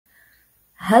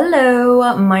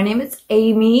Hello, my name is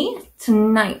Amy.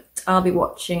 Tonight I'll be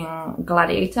watching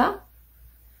Gladiator.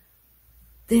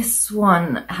 This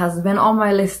one has been on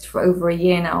my list for over a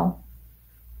year now.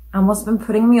 And what's been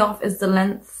putting me off is the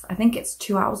length. I think it's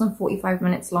 2 hours and 45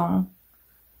 minutes long.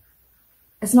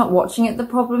 It's not watching it the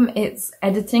problem, it's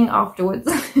editing afterwards.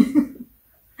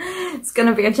 It's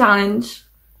gonna be a challenge.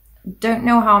 Don't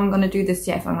know how I'm gonna do this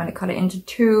yet, if I'm gonna cut it into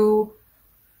two,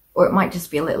 or it might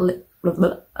just be a little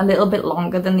bit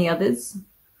longer than the others.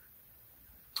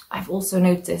 I've also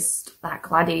noticed that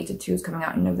Gladiator 2 is coming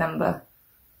out in November.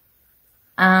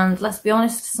 And let's be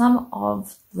honest, some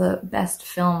of the best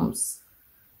films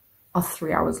are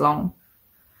 3 hours long.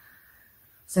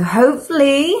 So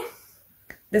hopefully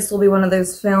this will be one of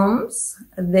those films.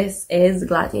 This is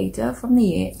Gladiator from the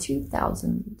year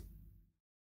 2000.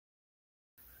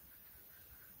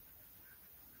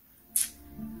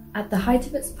 At the height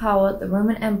of its power, the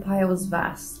Roman Empire was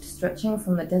vast, stretching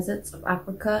from the deserts of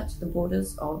Africa to the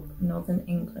borders of northern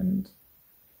England.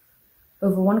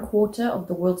 Over 1/4 of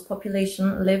the world's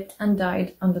population lived and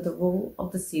died under the rule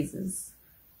of the Caesars.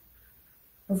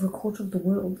 Over 1/4 of the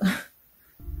world.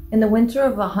 In the winter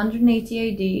of 180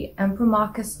 AD, Emperor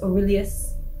Marcus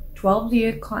Aurelius'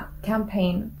 12-year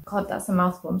campaign, God, that's a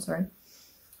mouthful, I'm sorry.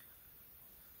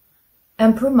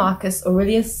 Emperor Marcus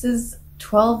Aurelius's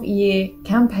 12-year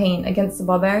campaign against the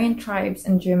barbarian tribes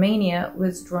in Germania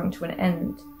was drawing to an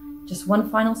end. Just one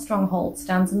final stronghold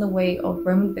stands in the way of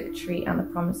Roman victory and the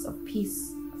promise of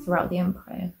peace throughout the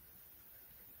empire.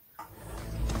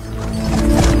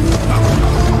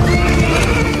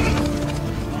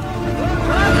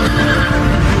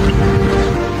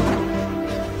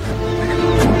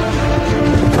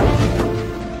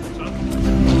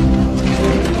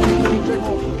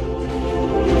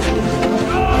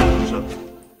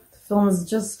 The film has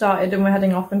just started and we're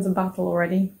heading off into battle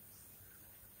already.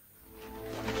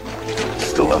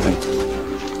 Still nothing.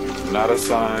 Not a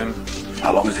sign.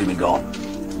 How long has he been gone?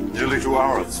 Nearly 2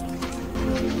 hours.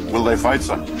 Will they fight,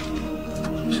 son?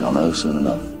 We shall know soon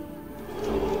enough.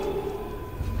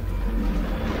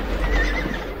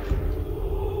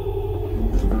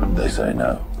 They say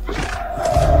no.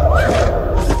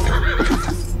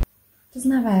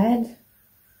 Doesn't have a head.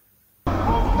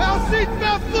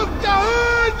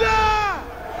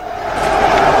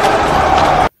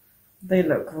 They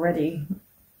look ready.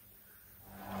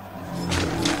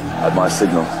 At my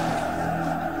signal,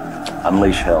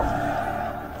 unleash hell.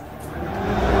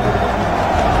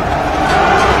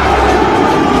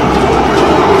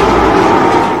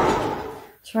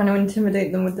 Trying to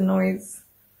intimidate them with the noise.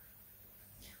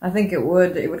 I think it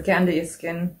would get under your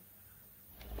skin.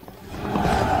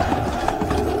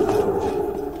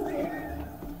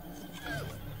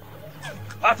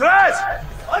 Atrás!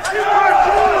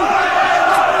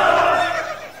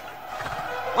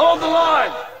 Hold the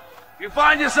line! You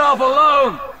find yourself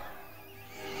alone,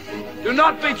 do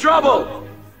not be troubled,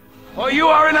 or you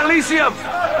are in Elysium,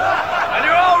 and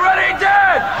you're already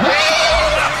dead!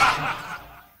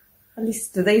 At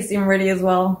least they seem ready as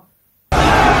well.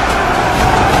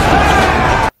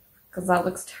 Because that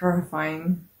looks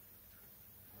terrifying.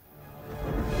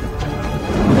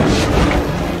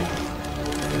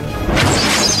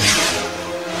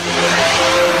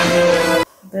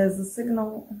 There's a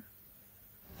signal.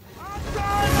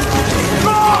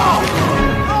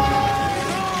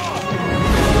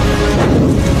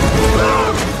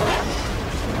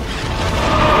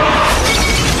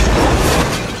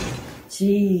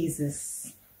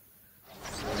 Jesus.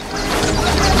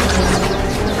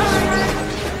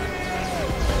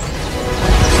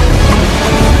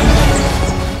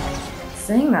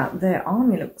 Saying that, their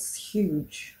army looks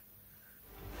huge.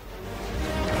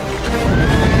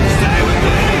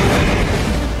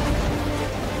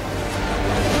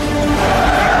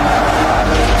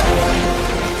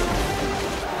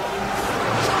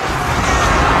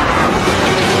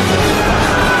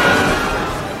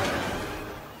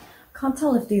 Can't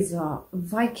tell if these are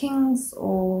Vikings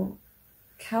or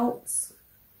Celts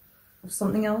or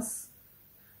something else.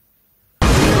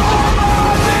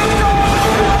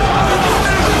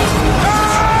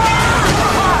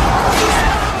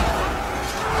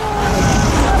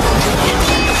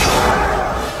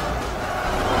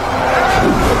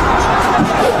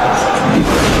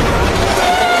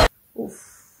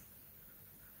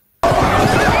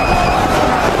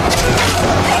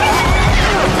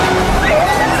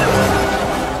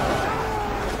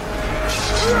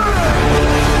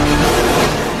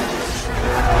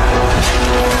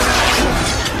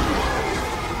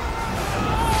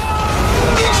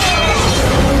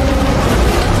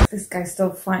 Guy's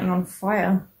still fighting on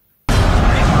fire.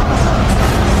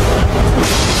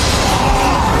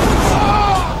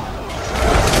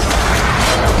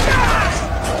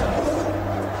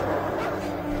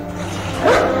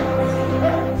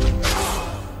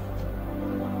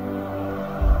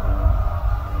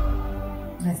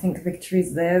 think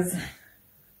victory's theirs.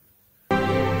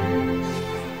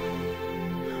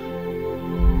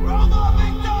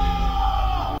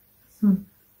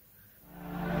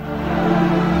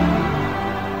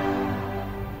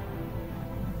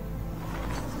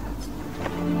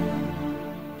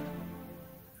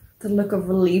 The look of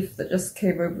relief that just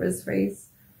came over his face.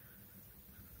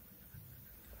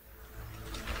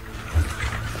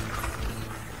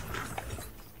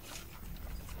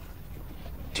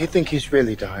 Do you think he's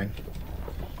really dying?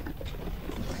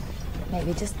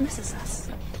 Maybe he just misses us.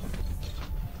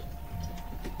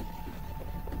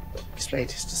 He's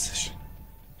made his decision.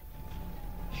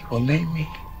 He will name me.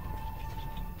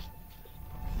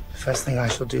 The first thing I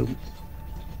shall do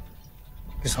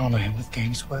is honor him with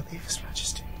games worthy of His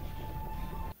Majesty.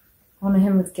 Honor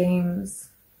him with games.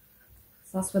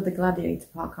 So that's where the Gladiator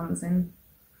part comes in.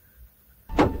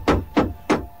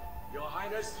 Your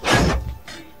Highness?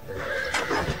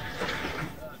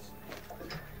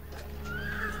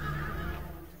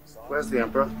 Where's the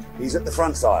Emperor? He's at the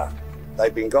front, sire.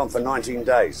 They've been gone for 19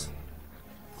 days.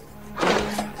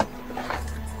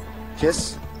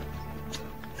 Kiss?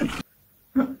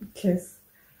 Kiss.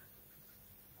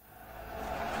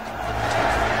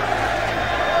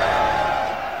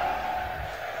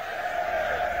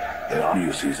 They honor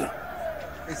you, Caesar.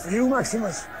 It's for you,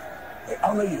 Maximus. They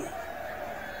honor you.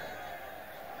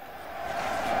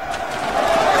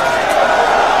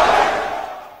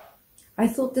 I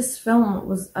thought this film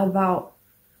was about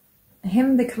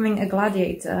him becoming a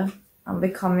gladiator and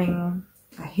becoming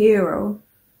a hero.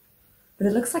 But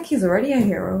it looks like he's already a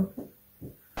hero.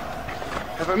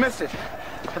 Have I missed it?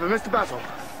 Have I missed the battle?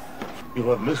 You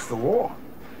have missed the war.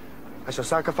 I shall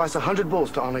sacrifice 100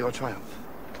 bulls to honor your triumph.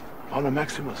 Honor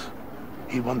Maximus.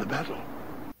 He won the battle.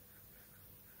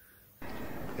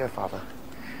 Here, Father.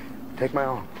 Take my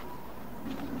arm.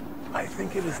 I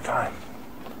think it is time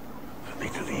for me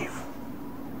to leave.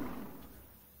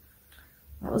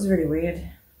 That was really weird.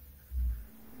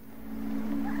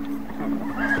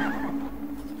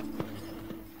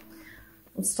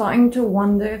 I'm starting to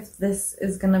wonder if this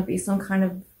is gonna be some kind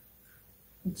of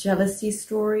jealousy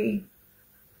story.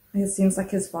 It seems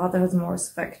like his father has more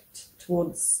respect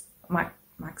towards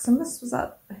Maximus, was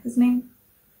that his name?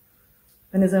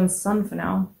 Than his own son for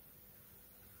now.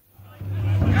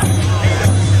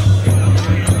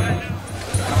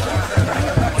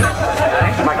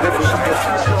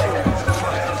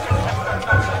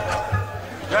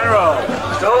 General,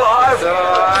 still alive? Still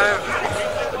alive.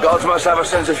 The gods must have a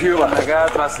sense of humor. The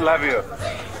gods must love you.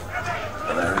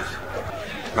 Hilarious.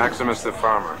 Maximus the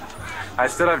farmer. I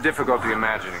still have difficulty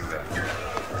imagining that.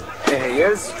 Here he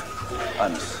is.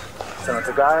 Hans.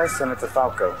 Senator Gaius, Senator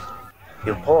Falco.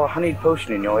 He'll pour a honeyed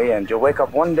potion in your ear and you'll wake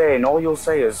up one day and all you'll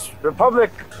say is,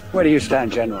 Republic! Where do you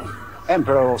stand, General?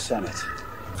 Emperor or Senate?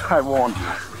 I warned you.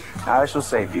 I shall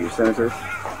save you, Senator.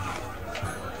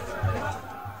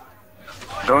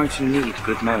 Going to need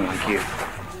good men like you.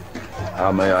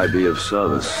 How may I be of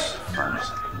service,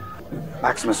 Highness?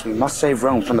 Maximus, we must save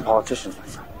Rome from the politicians, my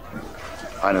friend.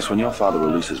 Highness, when your father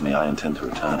releases me, I intend to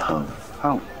return home.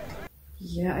 Home?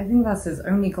 Yeah, I think that's his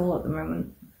only goal at the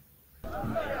moment.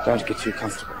 Don't get too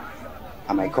comfortable.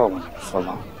 I may call on you before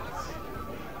long.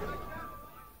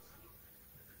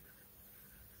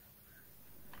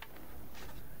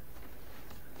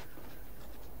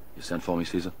 You sent for me,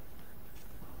 Caesar?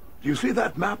 Do you see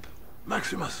that map,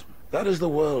 Maximus? That is the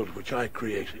world which I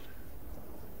created.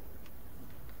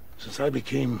 Since I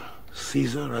became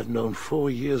Caesar, I've known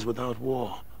 4 years without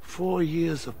war. 4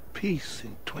 years of peace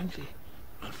in 20.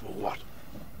 And for what?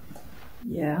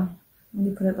 Yeah, when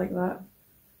you put it like that.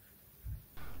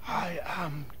 I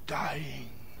am dying.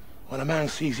 When a man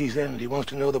sees his end, he wants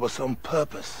to know there was some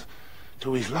purpose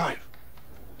to his life.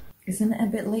 Isn't it a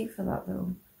bit late for that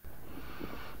though?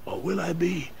 Or will I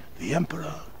be the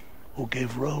emperor who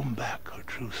gave Rome back her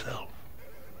true self?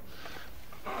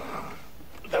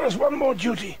 There is one more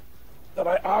duty that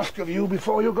I ask of you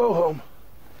before you go home.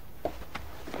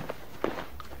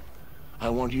 I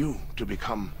want you to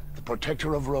become the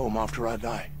protector of Rome after I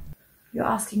die. You're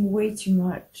asking way too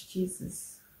much,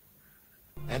 Jesus.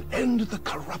 And end the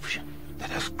corruption that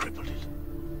has crippled it.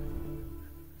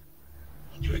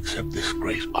 Do you accept this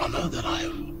great honor that I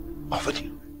have offered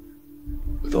you?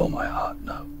 With all my heart,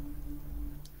 no.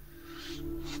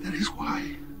 That is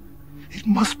why it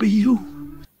must be you.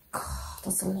 God,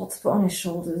 that's a lot to put on his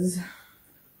shoulders.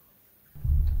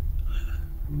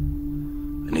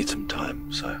 I need some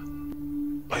time, sire.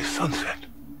 By sunset,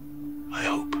 I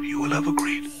hope you will have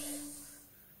agreed.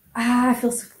 I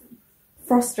feel so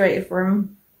frustrated for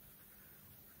him.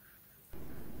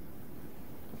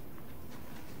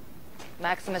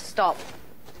 Maximus, stop.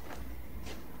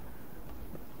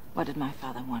 What did my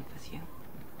father want with you?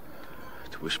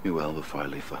 To wish me well before I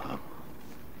leave for home.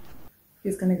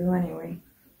 He's gonna go anyway.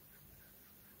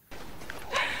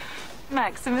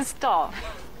 Maximus, stop.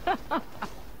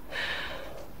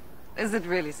 Is it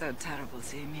really so terrible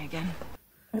seeing me again?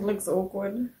 It looks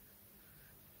awkward.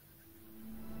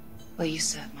 Well, you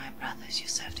served my brother as you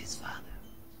served his father.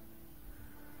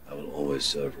 I will always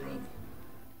serve Rome.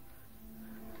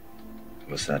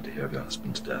 I was sad to hear of your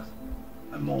husband's death.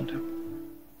 I mourned him.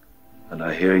 And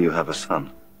I hear you have a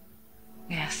son.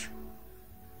 Yes.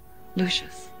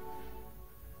 Lucius.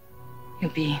 He'll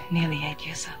be nearly 8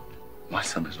 years old. My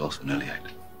son is also nearly 8.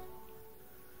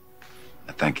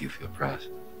 I thank you for your prayers.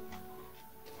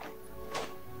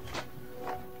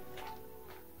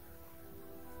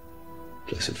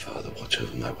 Blessed Father, watch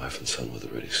over my wife and son with a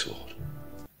ready sword.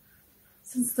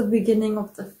 Since the beginning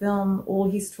of the film, all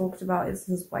he's talked about is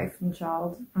his wife and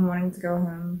child and wanting to go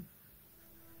home.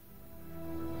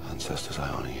 Ancestors, I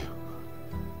honor you.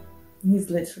 He's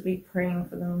literally praying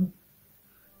for them.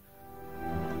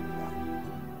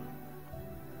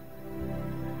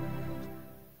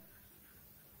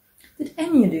 Did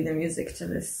Enya do the music to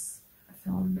this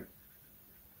film?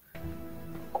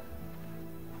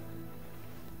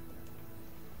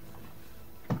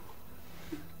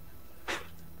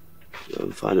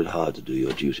 You find it hard to do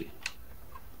your duty.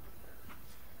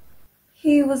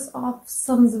 He was off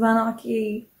Sons of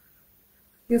Anarchy.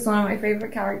 He was one of my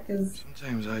favorite characters.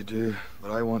 Sometimes I do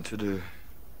what I want to do.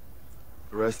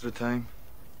 The rest of the time,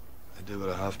 I do what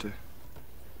I have to.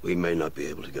 We may not be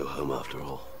able to go home after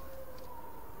all.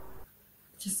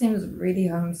 Just seems really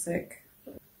homesick.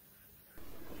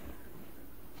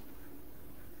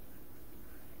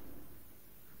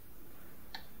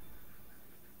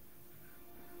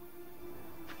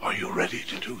 Are you ready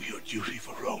to do your duty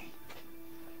for Rome?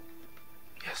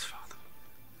 Yes, Father.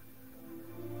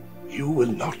 You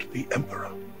will not be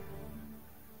emperor.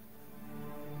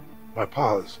 My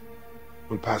powers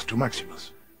will pass to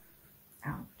Maximus.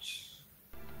 Ouch.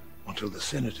 Until the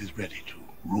Senate is ready to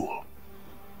rule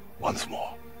once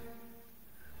more.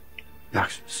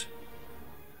 Maximus.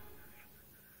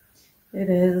 It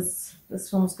is. This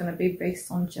film's gonna be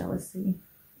based on jealousy.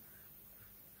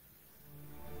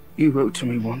 You wrote to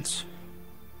me once,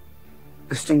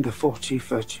 listing the 4 chief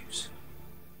virtues.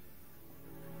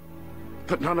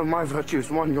 But none of my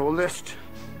virtues won your list.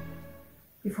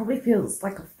 He probably feels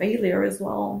like a failure as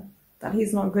well, that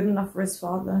he's not good enough for his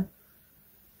father.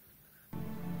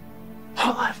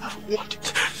 All I've ever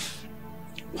wanted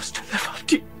was to live up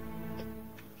to you.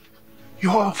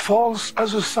 Your false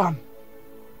as a son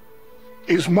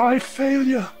is my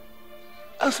failure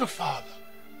as a father.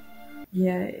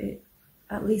 Yeah,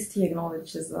 at least he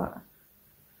acknowledges that.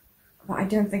 But I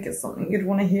don't think it's something you'd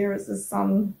want to hear as his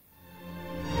son.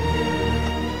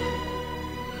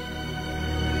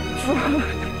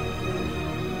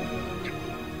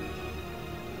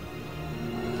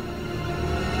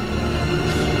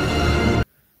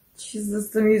 Jesus,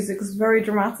 the music's very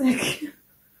dramatic.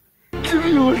 If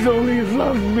you would only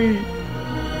love me.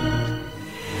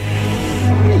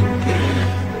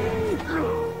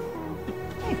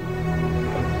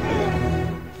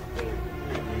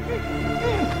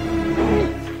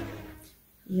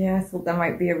 Yeah, I thought there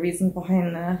might be a reason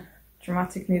behind the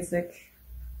dramatic music.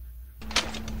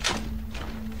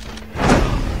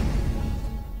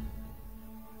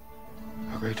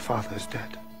 Our great father is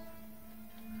dead.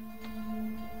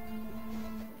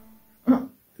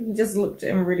 He just looked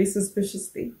at him really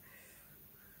suspiciously.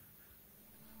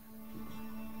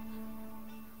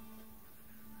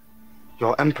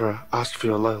 Your emperor asked for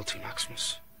your loyalty,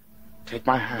 Maximus. Take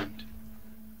my hand.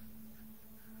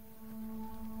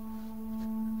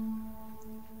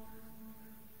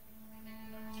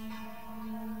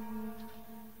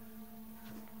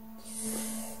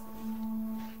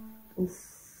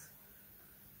 Oof.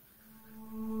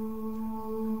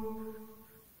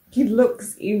 He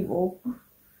looks evil.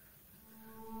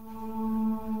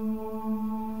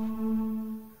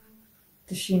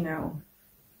 Does she know?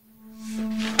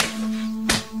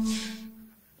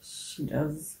 She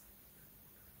does.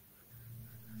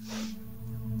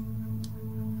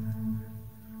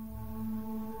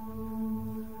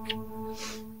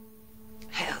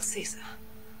 Hail Caesar.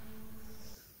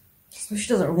 So she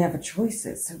doesn't really have a choice.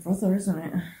 It's her brother, isn't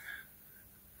it?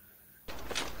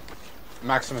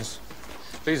 Maximus,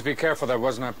 please be careful. That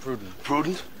was not prudent.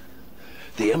 Prudent?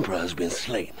 The Emperor has been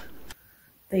slain.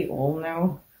 They all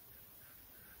know.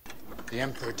 The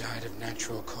Emperor died of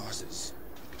natural causes.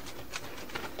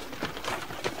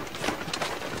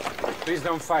 Please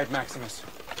don't fight, Maximus.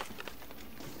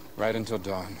 Right until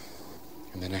dawn,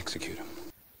 and then execute him.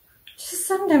 Just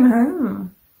send him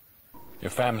home. Your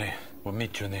family will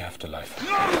meet you in the afterlife.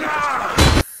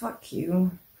 Fuck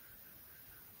you.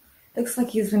 Looks like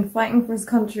he's been fighting for his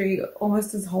country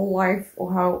almost his whole life,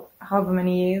 or however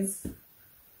many years.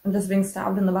 And just being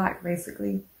stabbed in the back,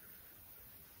 basically.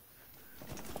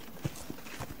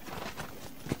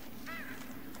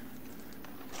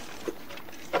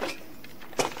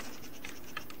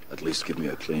 At least give me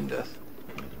a clean death.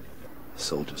 A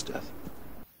soldier's death.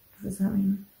 What does that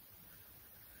mean?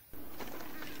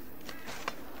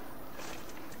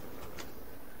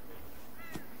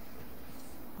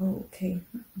 Oh, okay.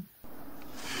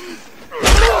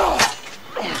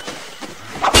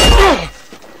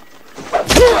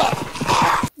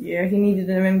 Yeah, he needed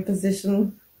him in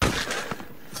position.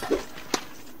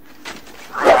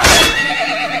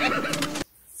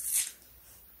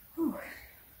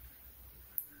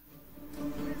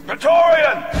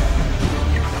 Praetorian!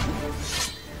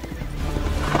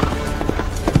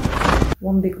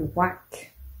 One big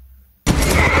whack.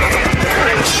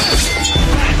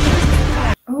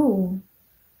 Oh.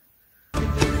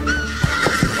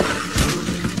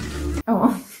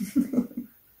 Oh.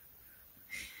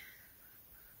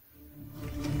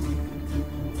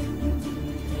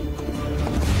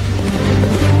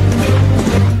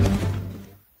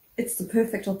 It's the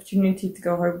perfect opportunity to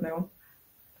go home now.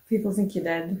 People think you're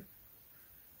dead.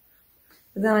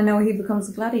 But then I know he becomes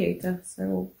a gladiator,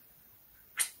 so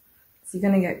is he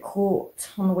gonna get caught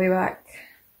on the way back?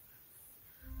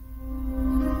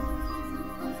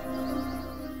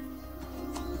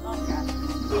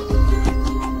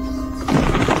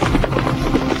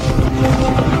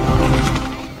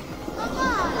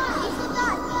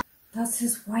 That's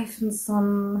his wife and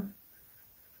son.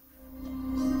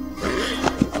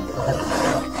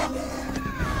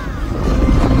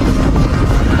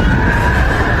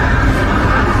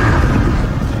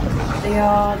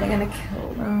 They're gonna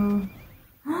kill them.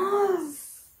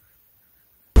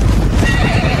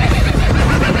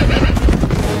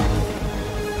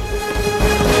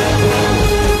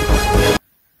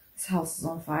 This house is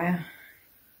on fire.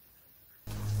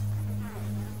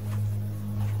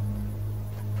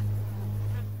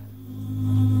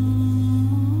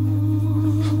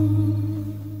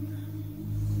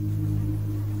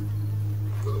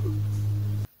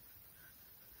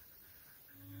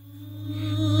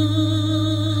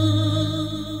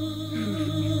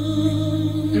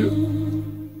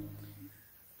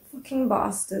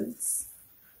 Bastards.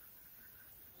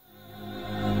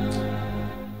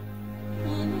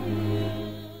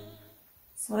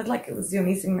 Sounded like it was the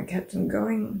only thing that kept him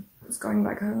going. Was going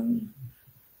back home.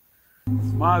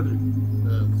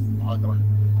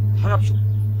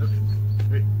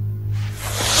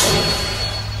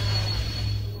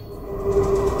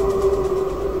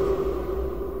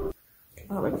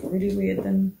 That looked really weird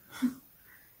then.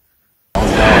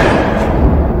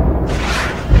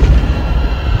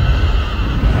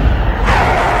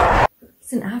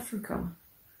 In Africa.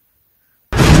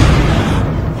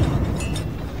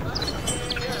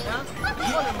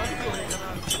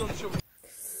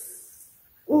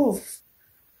 Oof.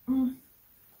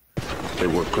 They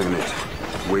will clean it.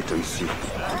 Wait and see.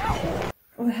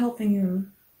 Oh, they're helping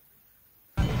him.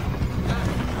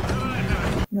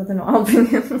 No, they're not helping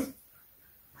him.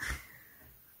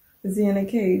 Is he in a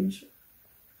cage?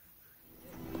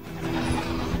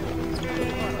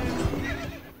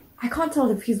 I can't tell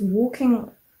if he's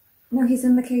walking. No, he's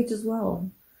in the cage as well.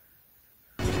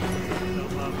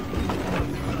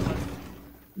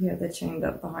 Yeah, they're chained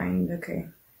up behind. Okay.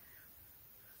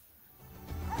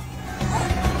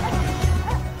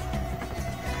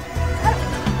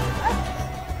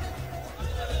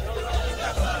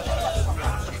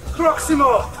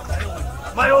 Proximo,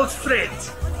 my old friend.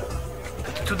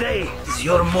 Today is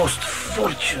your most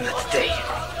fortunate day.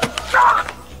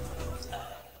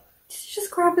 Just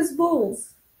grab his balls.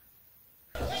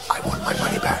 I want my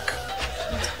money back.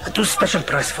 A too special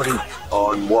price for you.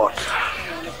 On what?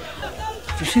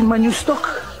 You seen my new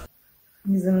stock?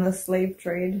 He's in the slave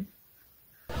trade.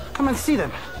 Come and see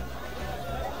them.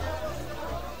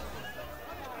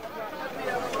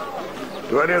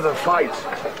 Do any of them fight?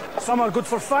 Some are good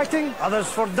for fighting, others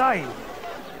for dying.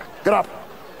 Get up.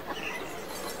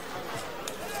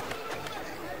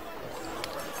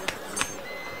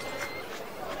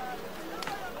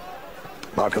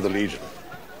 Mark of the Legion.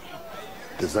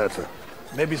 Deserter.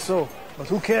 Maybe so, but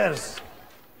who cares?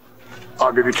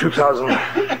 I'll give you 2,000.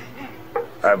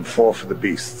 And 4 for the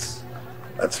beasts.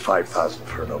 That's 5,000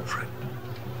 for an old friend.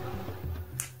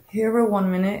 Hero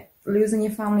 1 minute, losing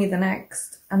your family the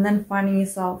next, and then finding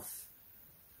yourself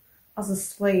as a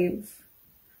slave.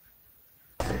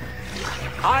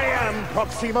 I am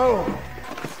Proximo,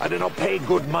 I did not pay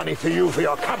good money for you for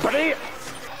your company.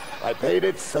 I paid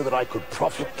it so that I could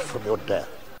profit from your death.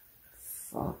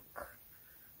 Fuck.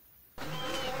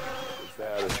 Is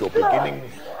there at your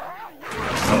beginning?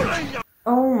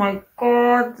 Oh my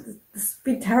god, this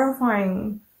would be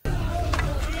terrifying.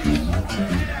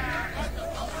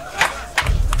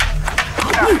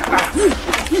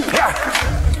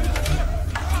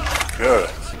 Good.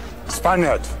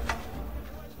 Spaniard.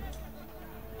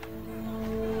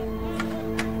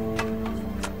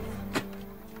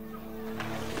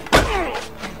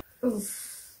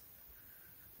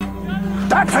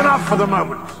 That's enough for the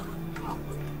moment.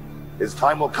 His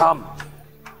time will come.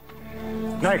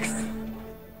 Next.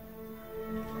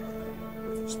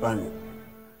 Spaniard,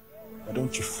 why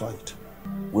don't you fight?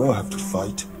 We all have to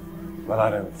fight. Well, I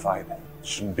don't fight.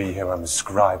 Shouldn't be here. I'm a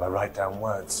scribe. I write down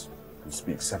words and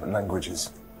speak 7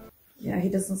 languages. Yeah, he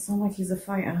doesn't sound like he's a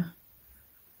fighter.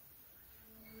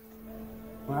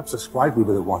 Perhaps a scribe will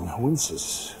be the one who wins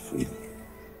his freedom.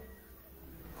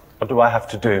 What do I have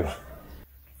to do?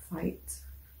 Fight.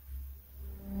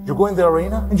 You go in the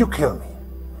arena and you kill me.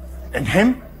 And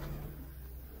him.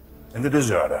 And the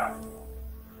deserter.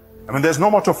 And when there's no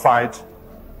more to fight,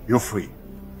 you're free.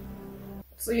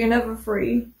 So you're never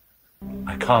free?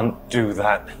 I can't do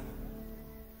that.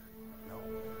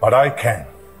 But I can.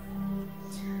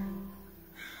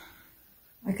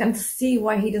 I can see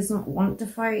why he doesn't want to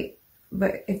fight,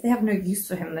 but if they have no use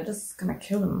for him, they're just gonna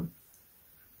kill him.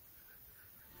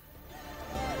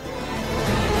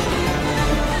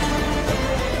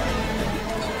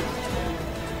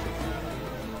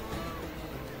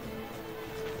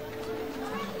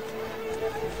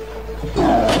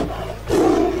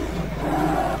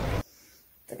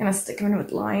 They're gonna stick him in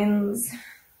with lions.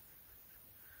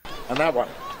 And that one?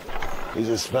 He's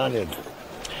a Spaniard.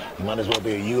 He might as well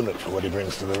be a eunuch for what he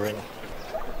brings to the ring.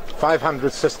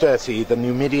 500 sesterci, the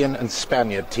Numidian and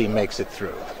Spaniard team makes it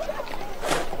through.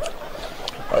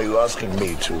 Are you asking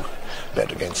me to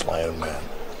bet against my own man?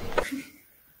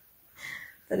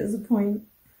 That is a point.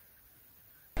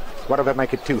 What if I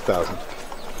make it 2,000?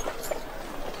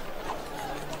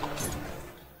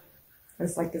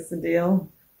 It's like it's a deal.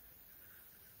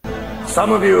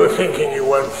 Some of you are thinking you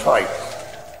won't fight.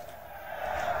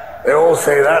 They all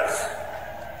say that.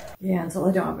 Yeah, until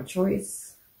they don't have a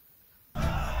choice.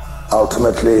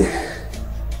 Ultimately,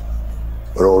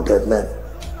 we're all dead men.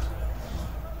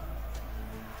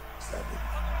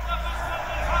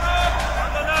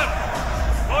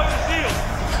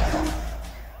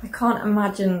 I can't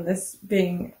imagine this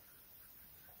being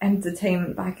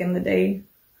entertainment back in the day.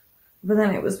 But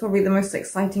then it was probably the most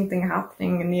exciting thing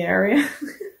happening in the area.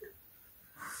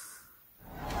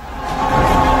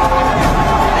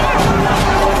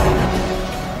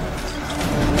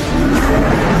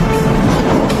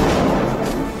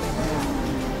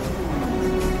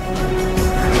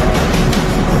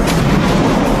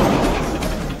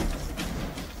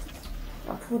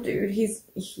 That poor dude, he's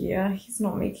here. He's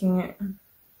not making it.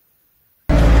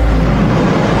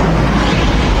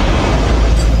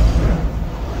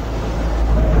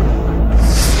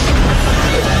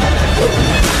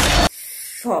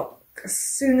 Fuck, as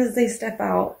soon as they step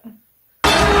out.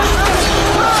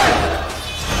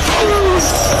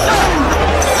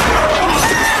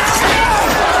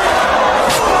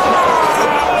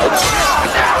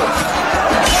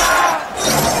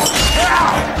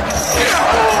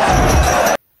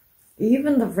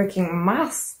 Even the freaking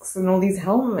masks and all these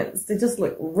helmets, they just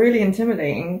look really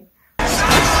intimidating.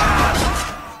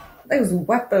 Those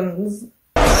weapons.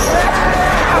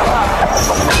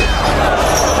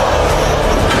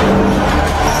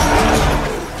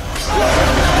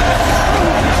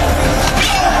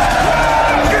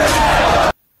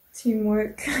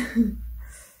 Teamwork.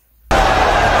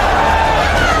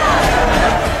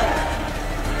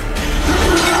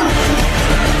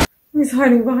 He's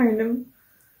hiding behind him.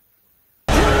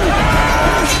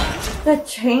 They're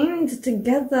chained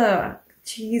together.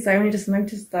 Jeez, I only just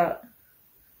noticed that.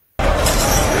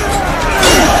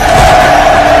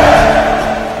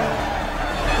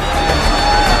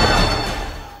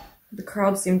 The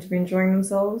crowd seem to be enjoying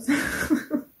themselves.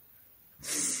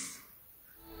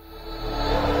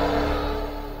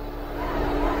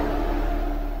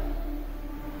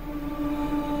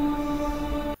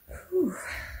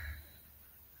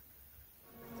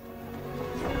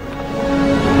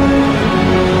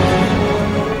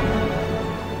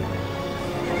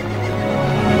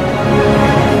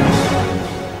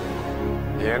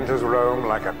 He enters Rome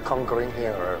like a conquering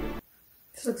hero.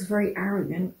 This looks very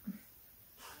arrogant.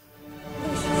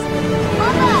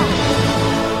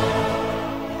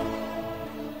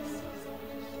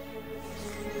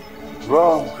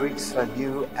 Rome greets her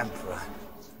new emperor.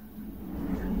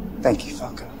 Thank you,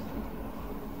 Falco.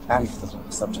 And for the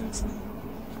subjects.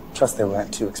 Trust they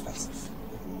weren't too expensive.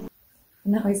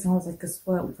 Now he sounds like a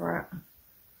spoiled brat.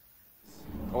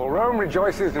 Well, Rome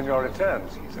rejoices in your return,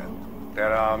 Caesar.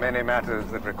 There are many matters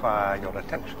that require your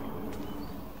attention.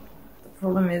 The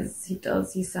problem is, he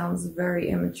sounds very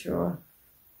immature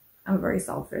and very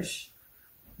selfish.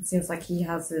 It seems like he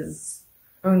has his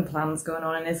own plans going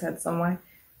on in his head somewhere.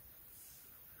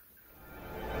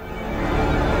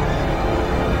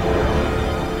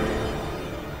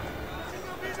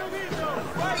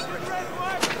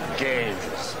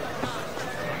 Games.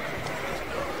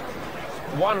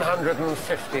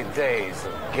 150 days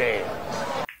of games.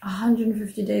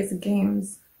 150 days of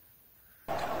games.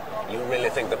 You really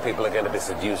think that people are going to be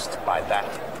seduced by that?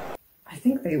 I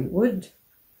think they will.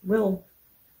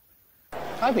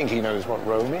 I think he knows what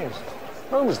Rome is.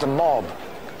 Rome is the mob.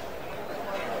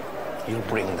 You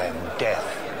bring them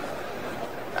death,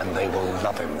 and they will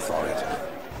love him for it.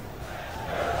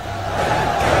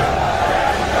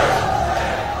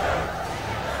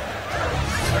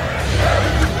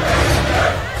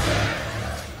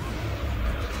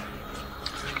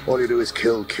 All you do is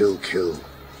kill, kill, kill. The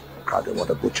crowd don't want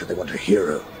a butcher, they want a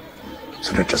hero.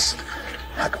 So they just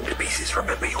hack them to pieces.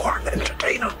 Remember, you are an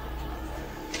entertainer.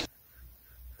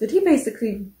 Did he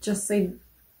basically just say,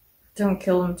 don't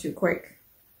kill him too quick?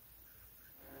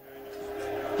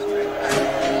 So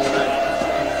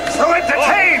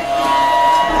entertain!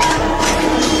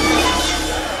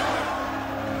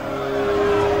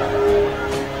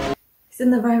 He's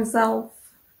in there by himself.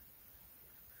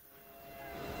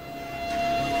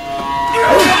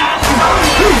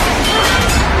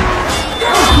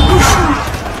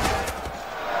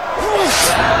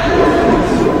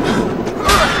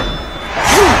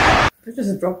 They're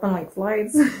just dropping like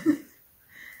flies.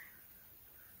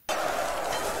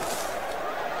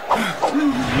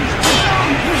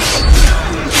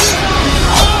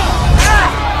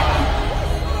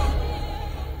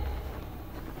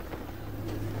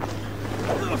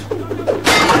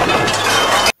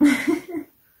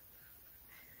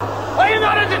 Are you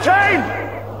not entertained?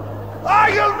 Are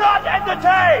you not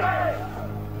entertained?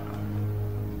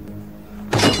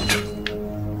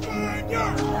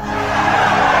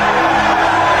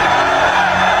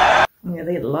 Yeah,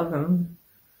 they love him.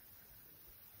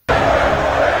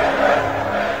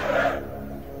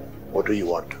 What do you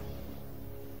want?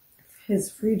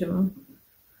 His freedom.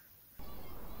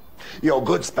 You're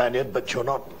good, Spaniard, but you're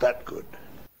not that good.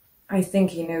 I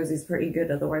think he knows he's pretty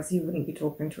good, otherwise he wouldn't be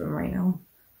talking to him right now.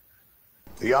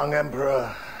 The young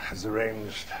emperor has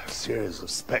arranged a series of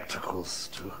spectacles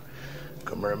to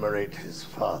commemorate his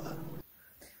father.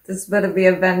 This better be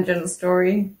a vengeance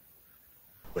story.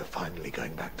 We're finally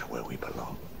going back to where we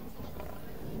belong.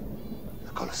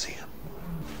 The Colosseum.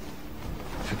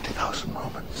 50,000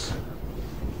 Romans.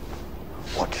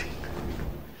 Watching.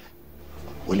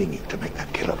 Willing you to make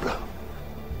that killer blow.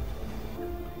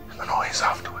 And the noise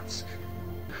afterwards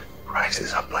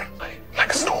rises up like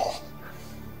a storm.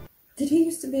 Did he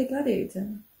used to be a gladiator?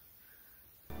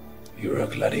 You're a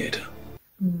gladiator.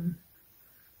 Mm.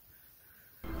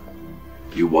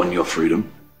 You won your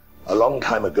freedom? A long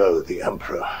time ago, the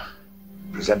Emperor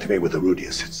presented me with the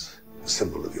Rudius. It's a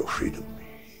symbol of your freedom.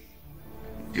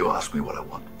 You ask me what I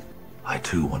want. I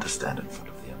too want to stand in front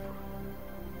of the Emperor.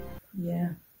 Yeah.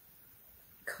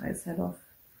 Cut his head off.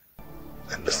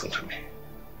 Then listen to me.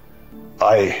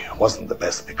 I wasn't the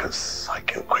best because I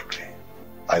killed quickly.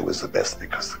 I was the best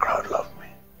because the crowd loved me.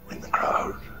 Win the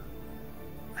crowd,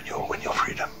 and you'll win your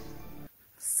freedom.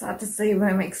 Sad to say,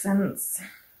 but it makes sense.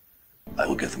 I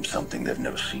will give them something they've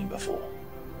never seen before.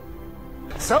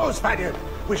 So, Spaniard,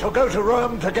 we shall go to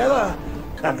Rome together,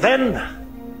 and then,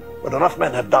 when enough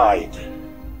men have died,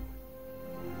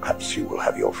 perhaps you will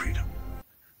have your freedom.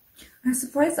 I'm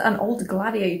surprised that an old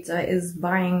gladiator is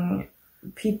buying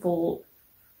people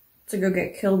to go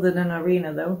get killed in an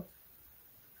arena, though.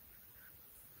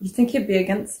 You'd think he'd be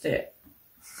against it.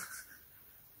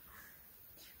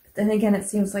 But then again, it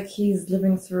seems like he's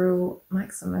living through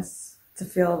Maximus to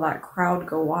feel that crowd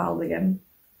go wild again.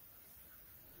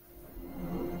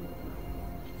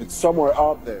 It's somewhere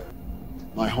out there.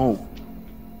 My home.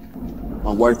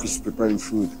 My wife is preparing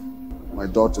food. My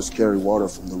daughters carry water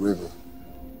from the river.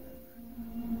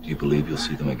 Do you believe you'll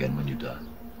see them again when you die?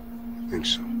 I think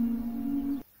so.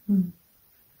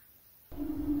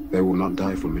 They will not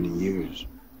die for many years.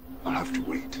 I'll have to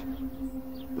wait.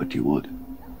 But you would.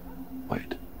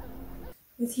 Wait.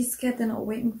 Is he scared they're not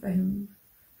waiting for him?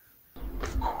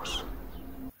 Of course.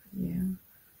 Yeah.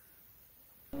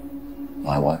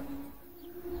 My wife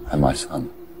and my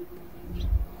son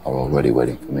are already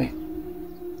waiting for me.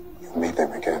 You'll meet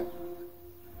them again,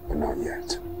 but not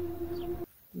yet.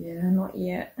 Yeah, not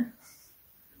yet.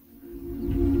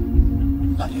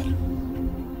 Not yet.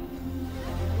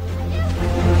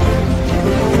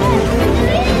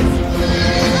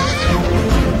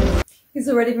 He's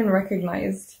already been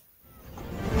recognized.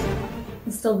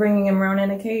 I'm still bringing him around in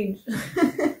a cage.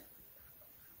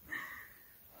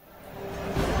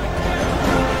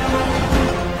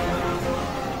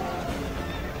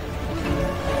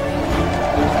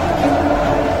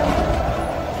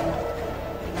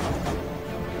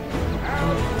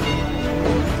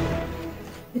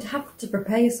 You'd have to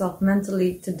prepare yourself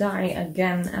mentally to die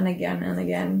again and again and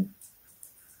again.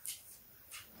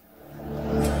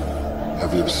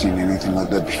 Have you ever seen anything like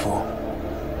that before?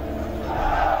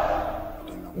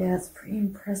 Yeah, it's pretty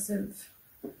impressive.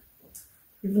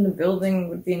 Even the building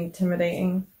would be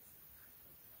intimidating.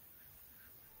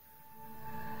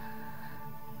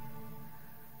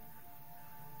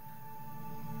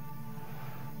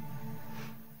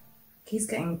 He's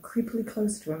getting creepily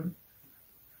close to him.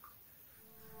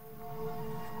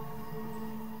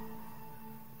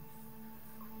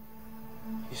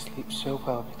 He sleeps so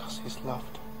well because he's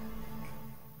loved.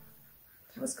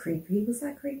 That was creepy. Was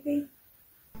that creepy?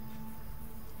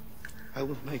 I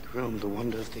will make Rome the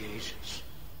wonder of the ages.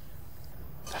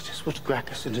 That is what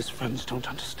Gracchus and his friends don't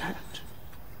understand.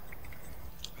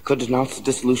 I could denounce the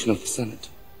dissolution of the Senate.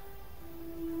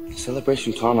 A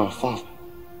celebration to honor our father.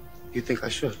 You think I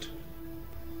should?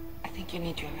 I think you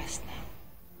need your rest now.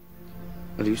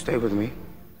 Will you stay with me?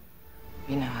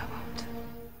 You know I won't.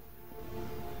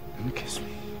 Then kiss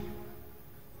me.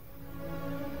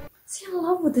 Is he in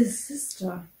love with his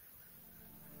sister?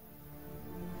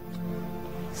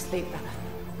 Sleep, brother.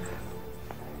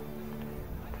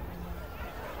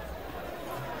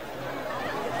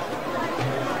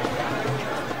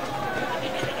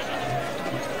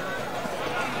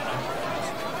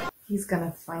 He's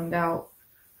gonna find out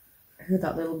who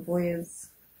that little boy is.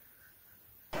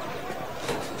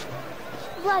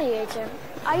 Gladiator,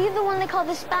 are you the one they call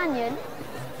the Spaniard?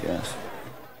 Yes.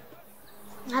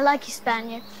 I like you,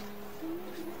 Spaniard.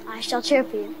 I shall cheer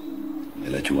for you. They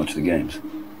let you watch the games.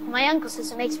 My uncle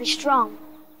says it makes me strong.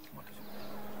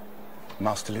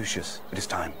 Master Lucius, it is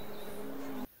time.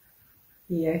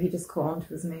 Yeah, he just caught on to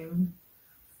his name.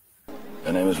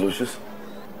 Your name is Lucius?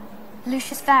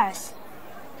 Lucius Varus,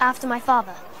 after my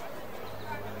father.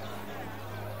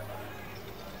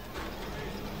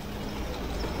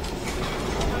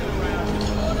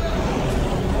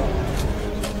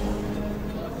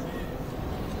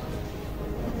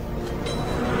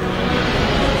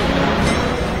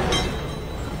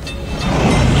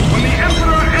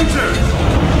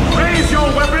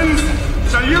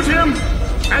 Salute him,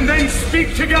 and then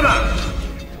speak together.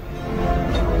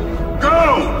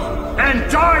 Go,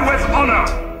 and die with honor.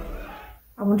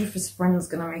 I wonder if his friend's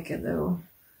gonna make it, though.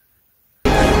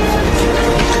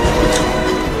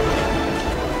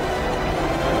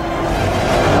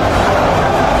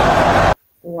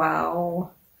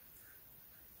 Wow.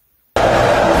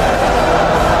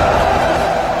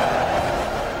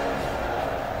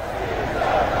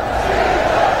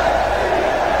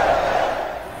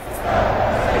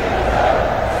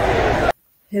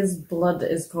 His blood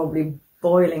is probably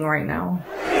boiling right now.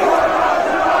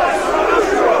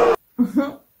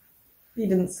 He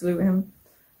didn't salute him.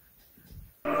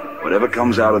 Whatever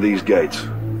comes out of these gates,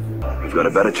 we've got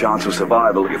a better chance of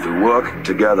survival if we work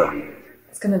together.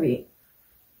 It's gonna be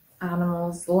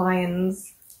animals,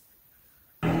 lions.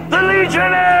 The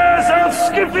Legionnaires of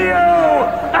Scipio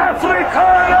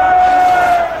Africana!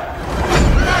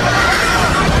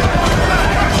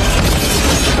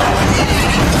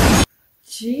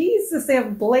 Jesus, they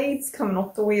have blades coming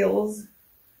off the wheels.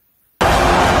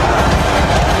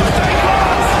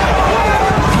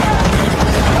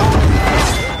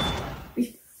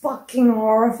 Be fucking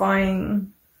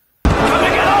horrifying.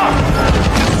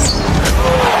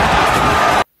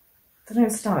 They don't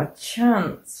stand a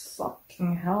chance.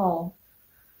 Fucking hell.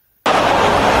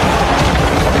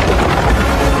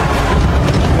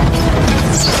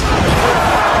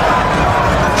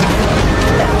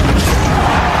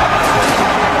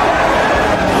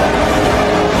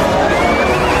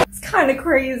 Kind of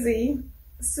crazy.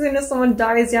 As soon as someone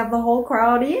dies, you have the whole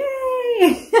crowd. Yay!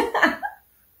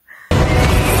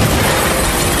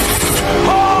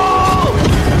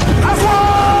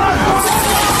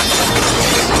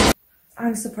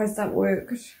 I'm surprised that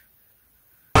worked.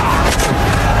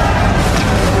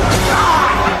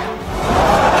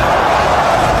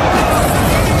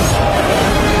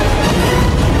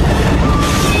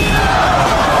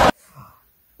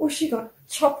 Oh, she got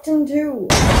chopped in two.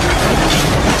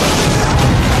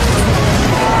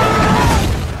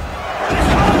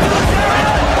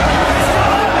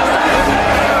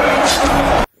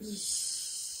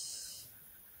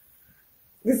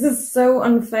 so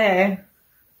unfair.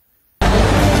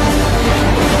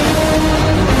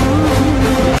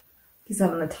 He's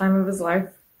having the time of his life.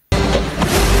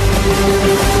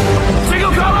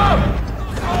 Single column!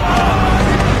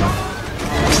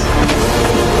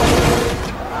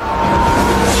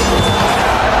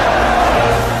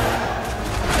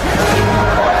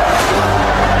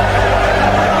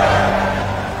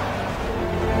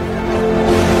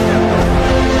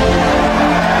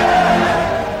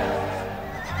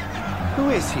 Who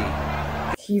is he?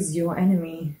 He's your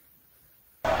enemy.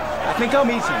 I think I'll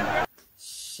meet him.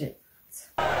 Shit.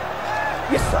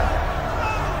 Yes,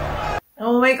 sir.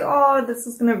 Oh my god, this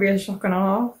is gonna be a shock and a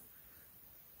half.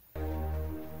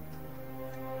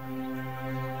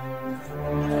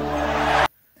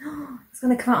 He's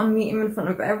gonna come out and meet him in front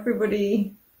of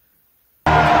everybody.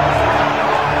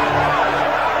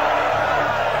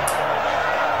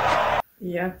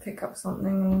 Yeah, pick up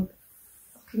something and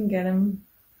fucking get him.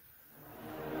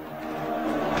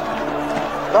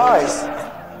 Guys!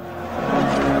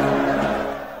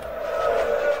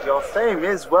 Your fame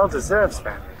is well deserved,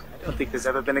 Spaniard. I don't think there's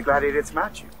ever been a gladiator to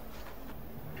match you.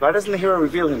 Why doesn't the hero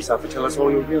reveal himself and tell us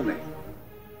all your real name?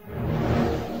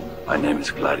 My name is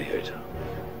Gladiator.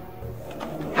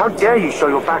 How dare you show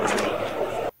your back to me?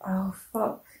 Oh,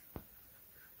 fuck.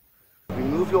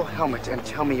 Remove your helmet and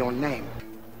tell me your name.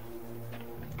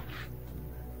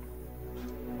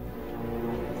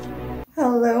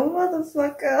 Hello,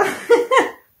 motherfucker.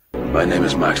 My name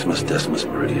is Maximus Decimus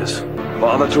Meridius,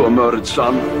 father to a murdered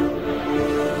son,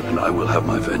 and I will have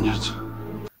my vengeance.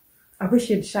 I wish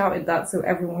he'd shouted that so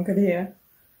everyone could hear.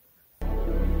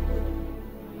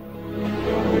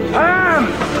 Ham!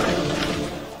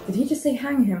 Did he just say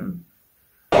hang him?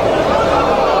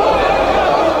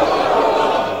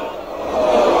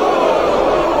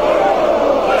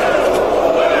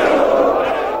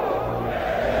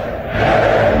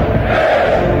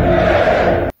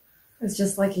 It's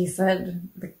just like he said,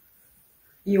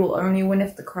 you will only win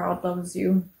if the crowd loves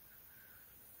you.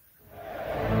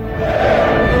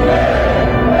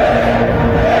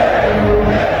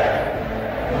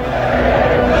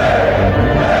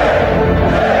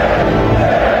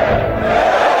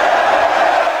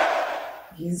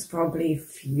 He's probably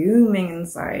fuming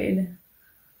inside.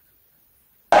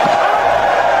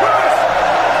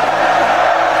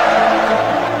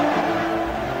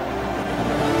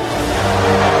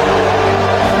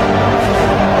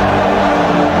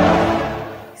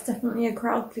 Definitely a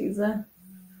crowd pleaser.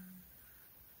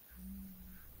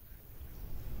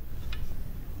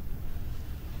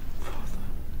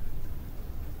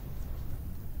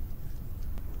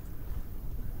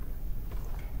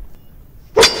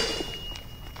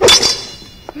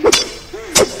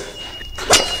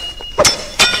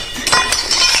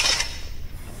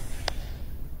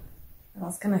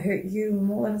 That's gonna hurt you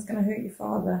more than it's gonna hurt your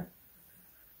father.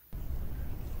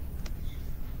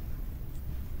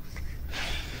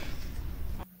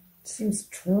 Seems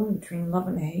torn between love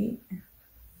and hate.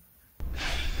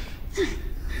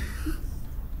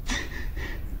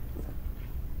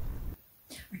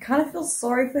 I kind of feel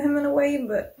sorry for him in a way,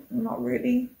 but not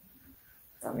really.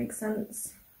 If that makes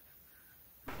sense.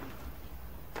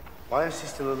 Why is he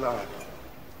still alive?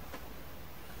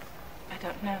 I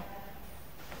don't know.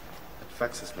 It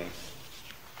vexes me.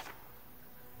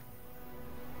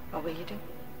 What will you do?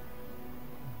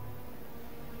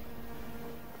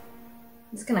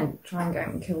 He's gonna try and get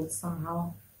him killed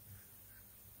somehow.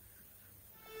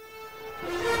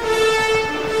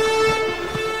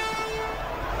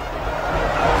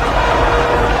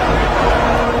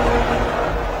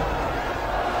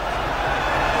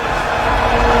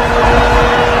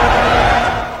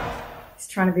 He's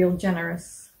trying to be all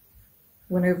generous.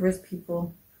 Win over his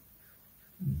people.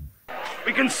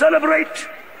 We can celebrate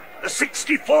the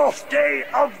 64th day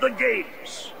of the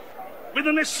Games with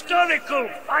an historical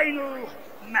final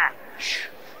match.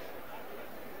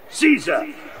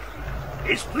 Caesar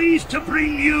is pleased to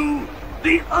bring you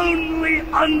the only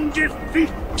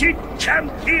undefeated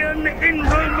champion in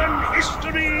Roman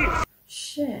history.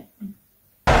 Shit.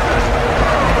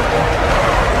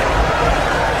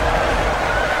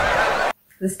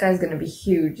 This guy's gonna be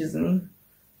huge, isn't he?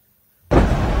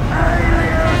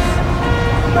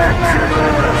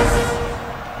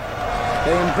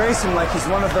 They embrace him like he's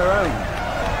one of their own.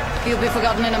 He'll be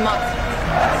forgotten in a month.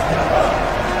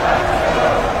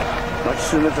 Much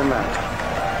sooner than that.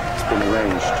 It's been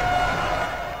arranged.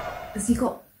 Has he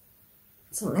got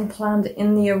something planned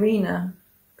in the arena?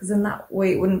 Because in that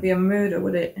way it wouldn't be a murder,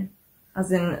 would it?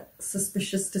 As in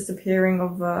suspicious disappearing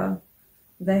of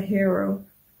their hero.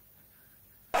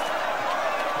 We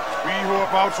who are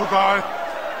about to die,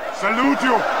 salute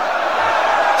you!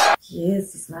 He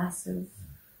is, he's massive.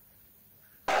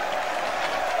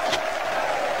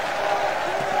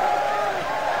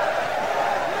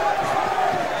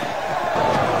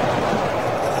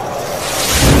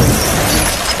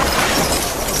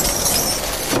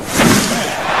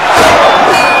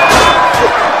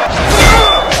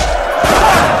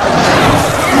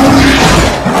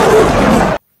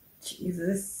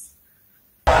 Jesus.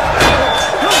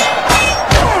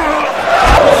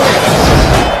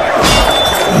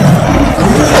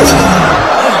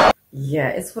 Yeah,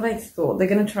 it's what I thought. They're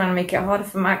gonna try and make it harder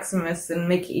for Maximus and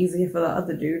make it easier for the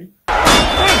other dude.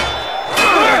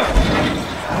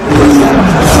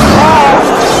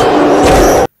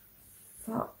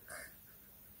 Fuck.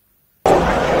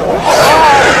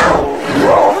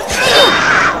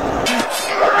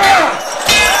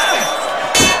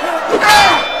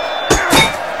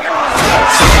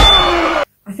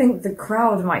 I think the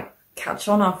crowd might catch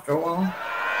on after a while.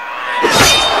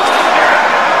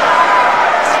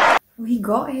 Oh, he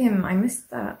got him. I missed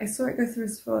that. I saw it go through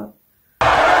his foot.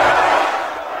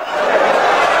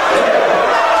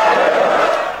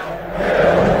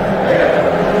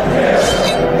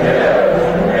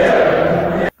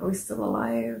 Oh, he's still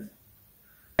alive.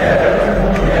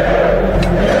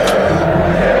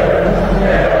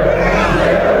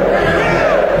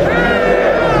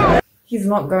 He's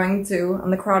not going to,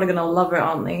 and the crowd are gonna love it,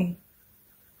 aren't they?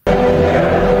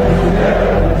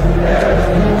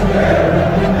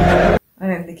 I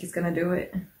don't think he's gonna do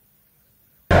it.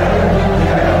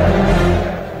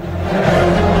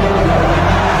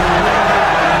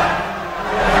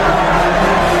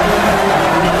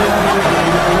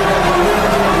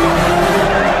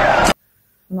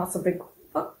 And that's a big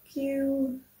fuck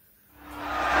you.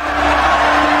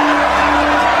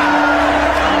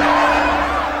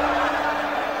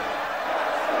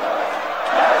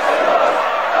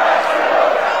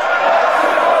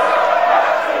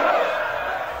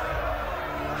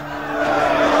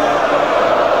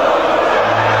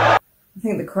 I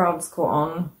think the crowd's caught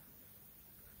on.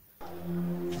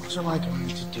 What am I going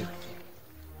to do?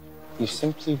 You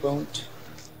simply won't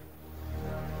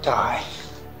die.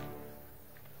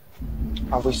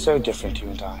 Are we so different, you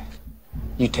and I?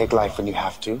 You take life when you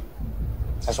have to,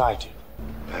 as I do.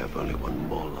 I have only one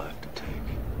more life to take.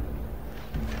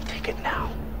 Take it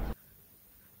now.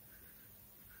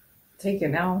 Take it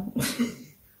now.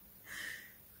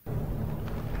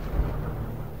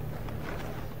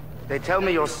 They tell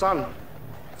me your son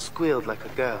squealed like a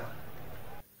girl.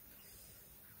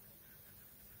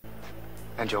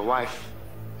 And your wife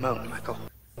moaned like a whore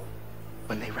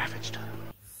when they ravaged her.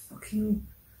 Fucking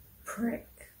prick.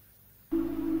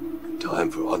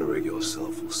 Time for honoring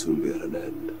yourself will soon be at an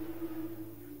end.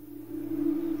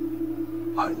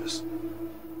 Highness.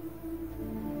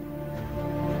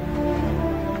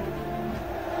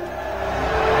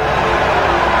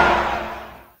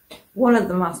 One of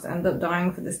them has to end up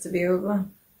dying for this to be over.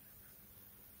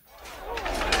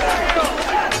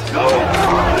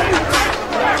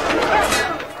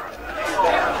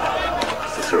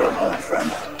 Cicero, my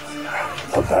friend.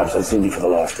 Thought perhaps I'd seen you for the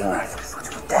last time. I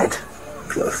thought you were dead.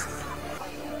 Close.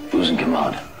 Who's in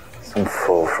command? Some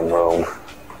fool from Rome.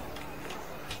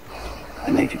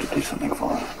 I need you to do something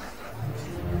for him.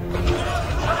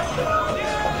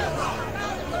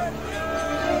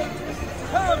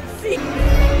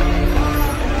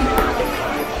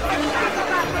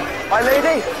 My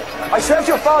lady, I served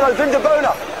your father,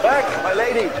 Vindabona. Back, my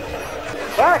lady.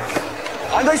 Back!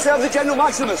 And I serve the General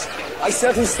Maximus. I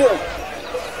serve him still.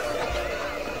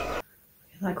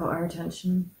 That got our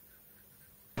attention.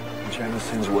 General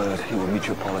sends word he will meet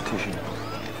your politician.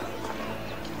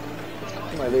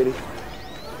 My lady.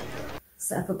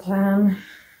 Set up a plan.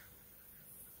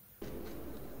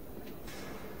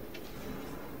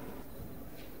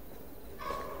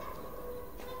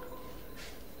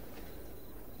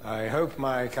 I hope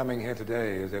my coming here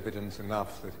today is evidence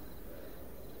enough that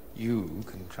you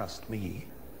can trust me.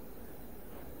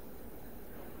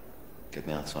 Get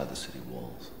me outside the city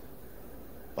walls.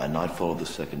 By nightfall of the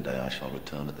second day, I shall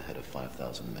return at the head of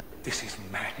 5,000 men. This is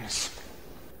madness.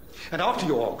 And after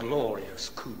your glorious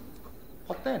coup,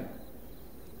 what then?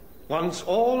 Once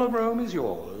all of Rome is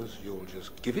yours, you'll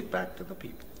just give it back to the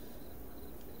people.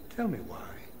 Tell me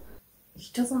why. He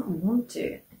doesn't want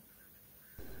to.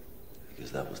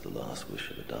 Because that was the last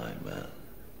wish of a dying man.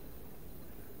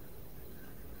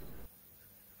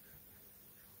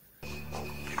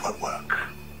 It won't work.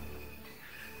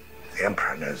 The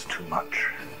Emperor knows too much.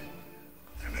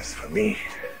 And as for me,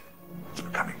 it's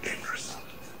becoming dangerous.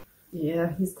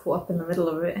 Yeah, he's caught up in the middle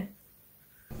of it.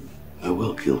 I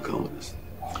will kill Commodus.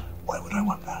 Why would I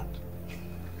want that?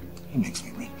 He makes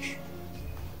me rich.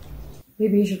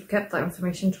 Maybe he should have kept that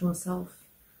information to himself.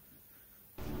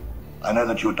 I know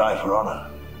that you die for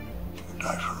honor. You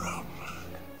die for Rome.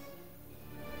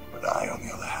 But I, on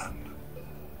the other hand...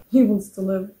 He wants to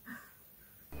live.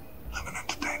 I'm an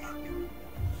entertainer.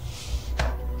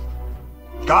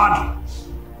 God!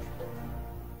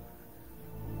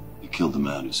 You killed the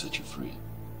man who set you free.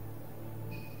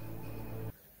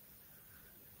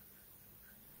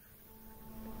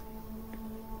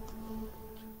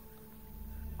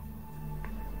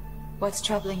 What's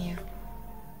troubling you?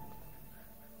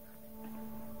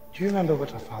 Do you remember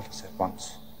what our father said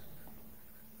once?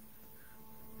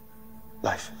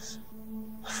 Life is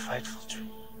a frightful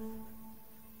dream.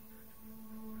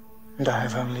 And I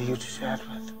have only you to share it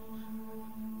with.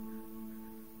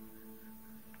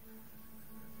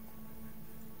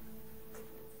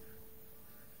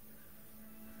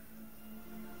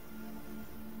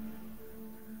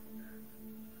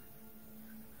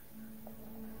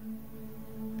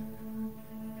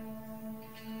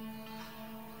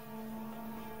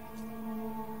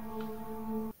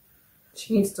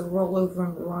 She needs to roll over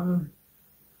and run.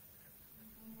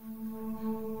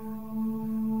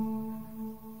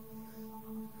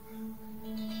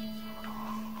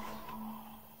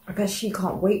 I guess she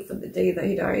can't wait for the day that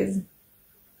he dies.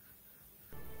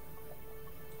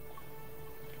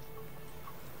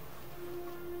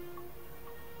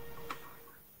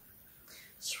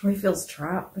 She probably feels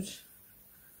trapped.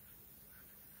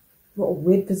 What a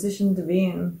weird position to be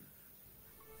in.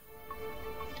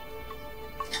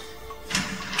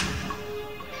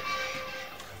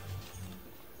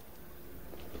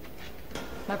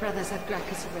 My brothers have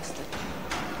Gracchus arrested.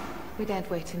 We daren't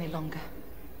wait any longer.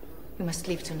 We must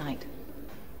leave tonight.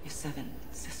 Your servant,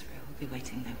 Cicero, will be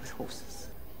waiting there with horses.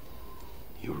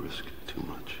 You risk too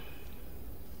much.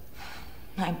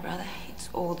 My brother hates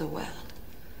all the world.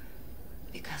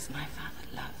 Because my father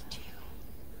loved you.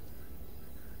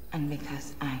 And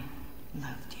because I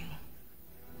loved you.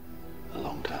 A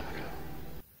long time ago.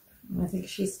 I think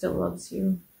she still loves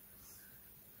you.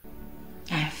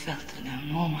 I have felt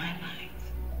alone all my life.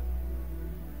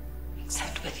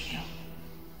 Except with you.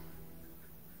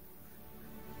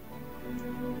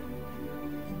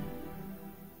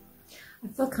 I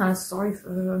feel kind of sorry for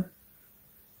her.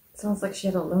 It sounds like she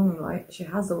had a lonely life. She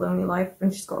has a lonely life,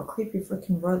 and she's got a creepy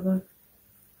freaking brother.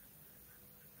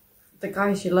 The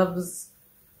guy she loves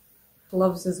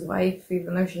his wife,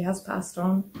 even though she has passed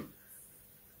on.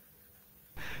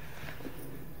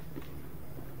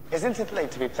 Isn't it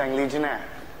late to be playing Legionnaire?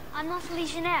 I'm not a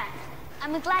Legionnaire.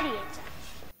 I'm a Gladiator.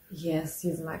 Yes,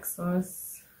 he's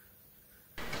Maximus.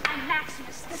 I'm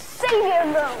Maximus, the savior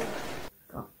of Rome.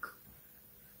 Fuck.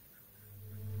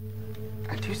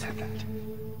 And who said that?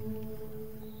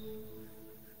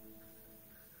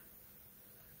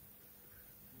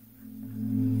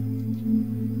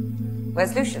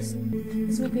 Where's Lucius?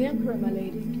 It's with the Emperor, my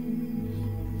lady.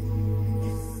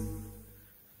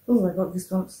 Oh, I got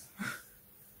goosebumps.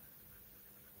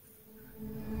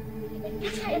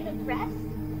 Is that in the press?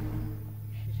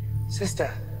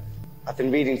 Sister, I've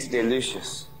been reading today,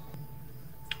 Lucius.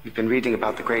 We've been reading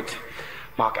about the great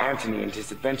Mark Antony and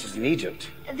his adventures in Egypt.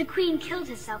 The queen killed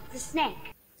herself with a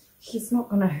snake. He's not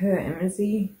gonna hurt him, is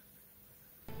he?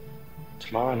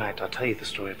 Tomorrow night I'll tell you the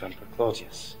story of Emperor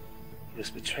Claudius. He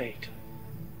was betrayed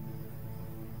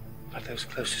by those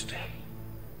closest to him.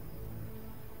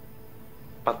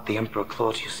 But the Emperor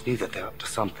Claudius knew that they were up to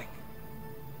something.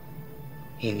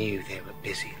 He knew they were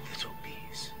busy little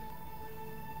bees.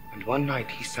 And one night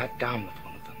he sat down with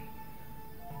one of them.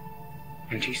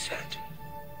 And he said,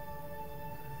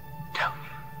 "Tell me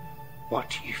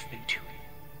what you've been doing,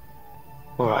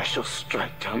 or I shall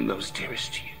strike down those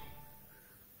dearest to you."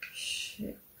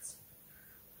 Shit.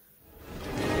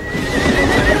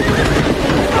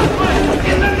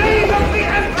 In the name of the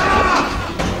Emperor!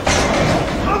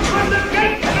 Open the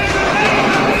gate in the name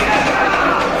of the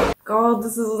Emperor! God,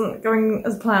 this isn't going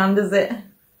as planned, is it?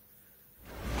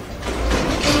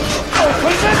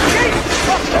 Open the gate,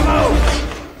 Proximo!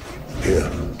 Here,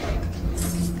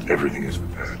 everything is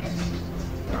prepared.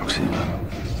 Proximo,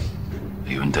 are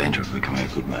you in danger of becoming a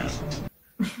good man?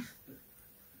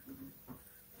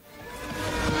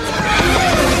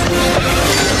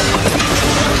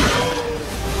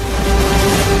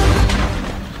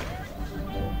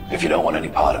 If you don't want any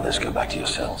part of this, go back to your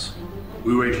cells.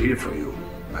 We wait here for you,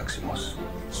 Maximus.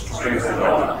 Strength and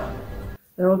honor.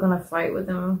 They're all gonna fight with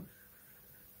him.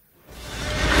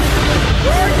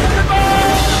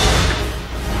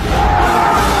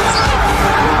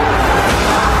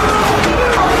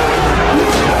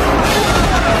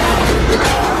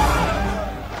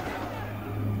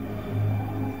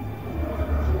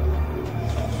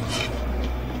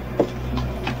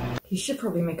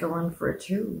 make a run for it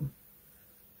too.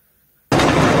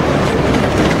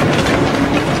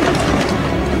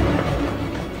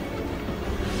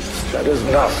 That is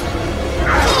enough.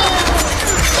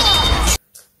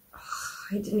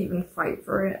 I didn't even fight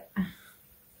for it.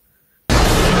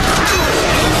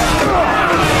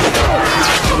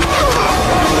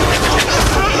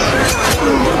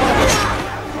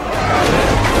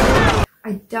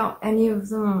 I doubt any of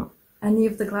the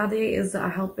gladiators that are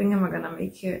helping him are gonna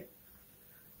make it.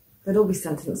 They'd all be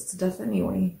sentenced to death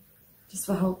anyway, just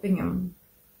for helping him.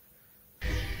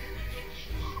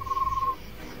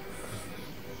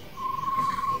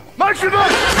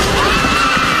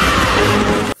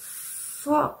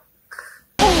 Fuck.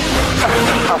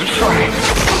 I'm sorry.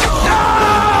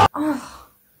 Oh.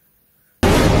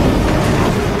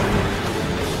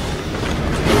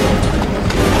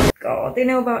 God, they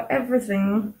know about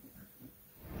everything.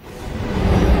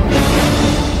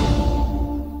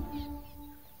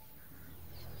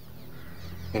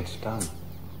 It's done.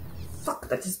 Fuck,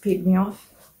 that just peed me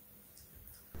off.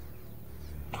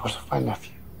 What of my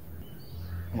nephew?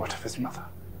 What of his mother?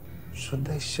 Should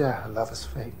they share her lover's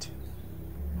fate?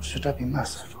 Or should I be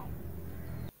merciful?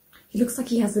 He looks like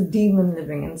he has a demon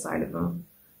living inside of him.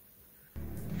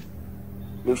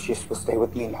 Lucius will stay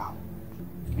with me now.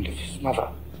 And if his mother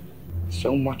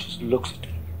so much as looks at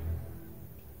him,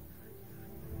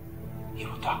 he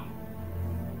will die.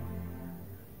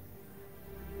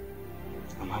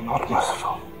 Am I not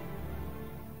merciful?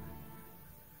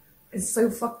 It's so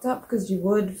fucked up because you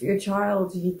would, for your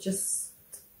child, you just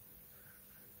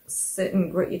sit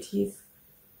and grit your teeth.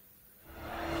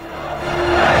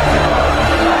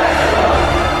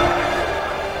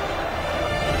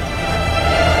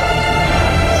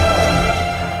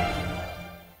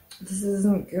 This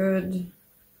isn't good.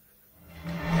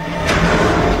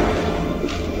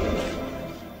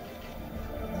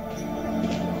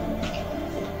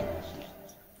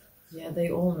 Yeah, they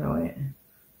all know it.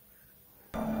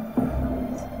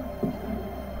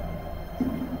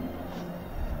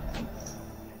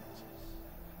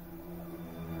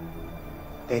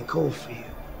 They call for you.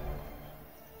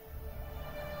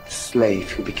 The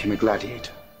slave who became a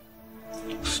gladiator.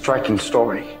 Striking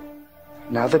story.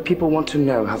 Now that people want to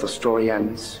know how the story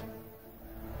ends,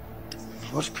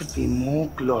 what could be more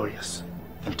glorious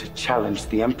than to challenge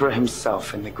the Emperor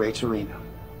himself in the great arena?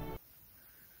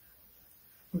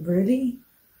 Really?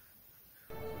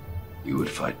 You would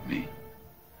fight me.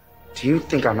 Do you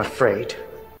think I'm afraid?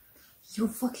 You're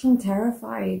fucking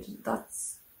terrified.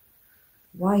 That's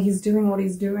why he's doing what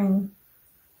he's doing.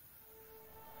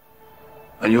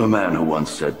 I knew a man who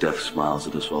once said death smiles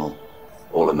at us all.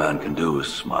 All a man can do is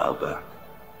smile back.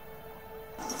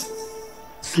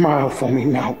 Smile for me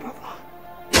now, brother.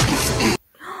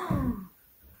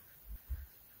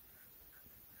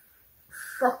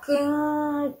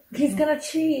 Fucking... He's gonna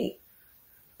cheat.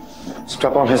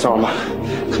 Strap on his armor.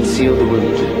 Conceal the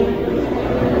wound.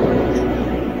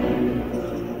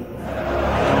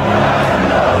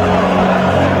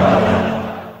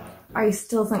 I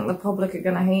still think the public are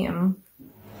gonna hate him.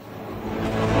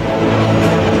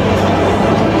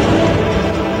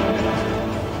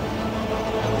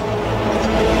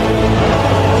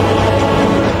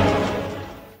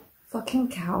 Fucking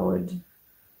coward.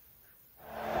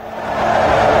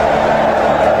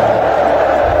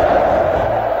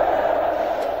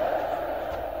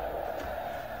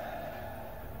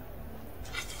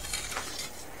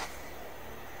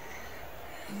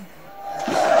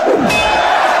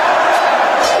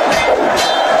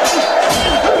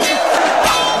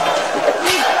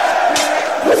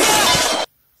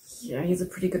 Yeah, he's a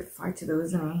pretty good fighter though,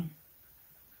 isn't he?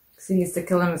 Because he needs to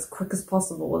kill him as quick as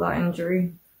possible without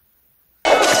injury.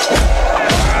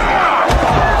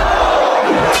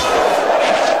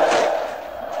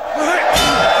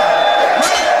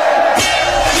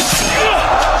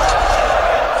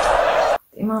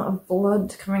 The amount of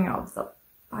blood coming out of the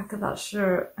back of that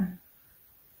shirt.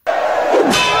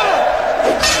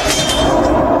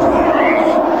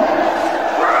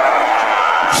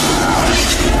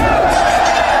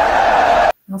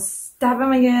 I'll stab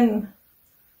him again.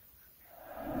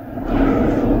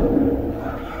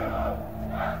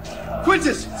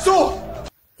 Quintus, sword!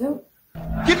 Don't.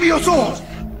 Give me your sword!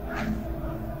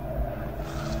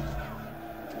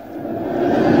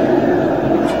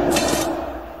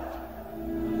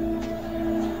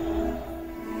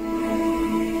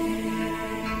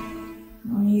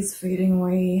 Oh, he's fading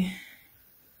away.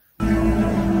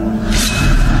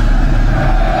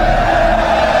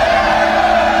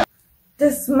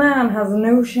 This man has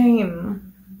no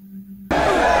shame.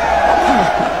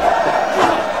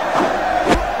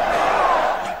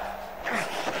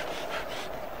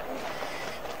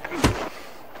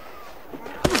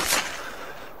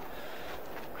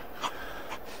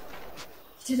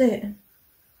 did it.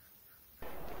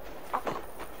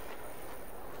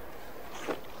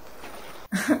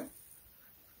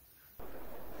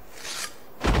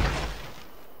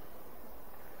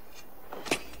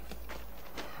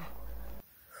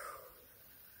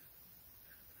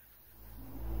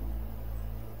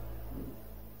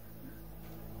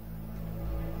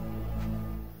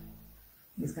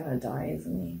 He's gonna die,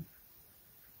 isn't he?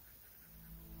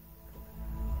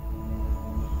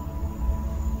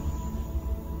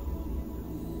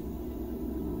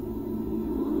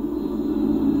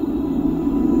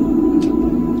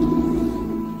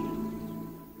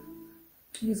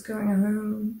 He's going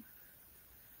home.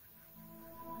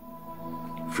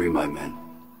 Free my men.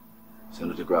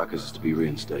 Senator Gracchus is to be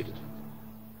reinstated.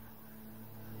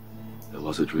 There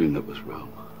was a dream that was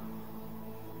Rome.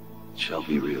 It shall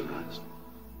be realized.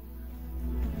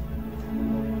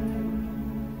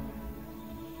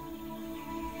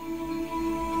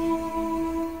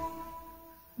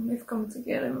 They've come to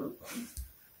get him.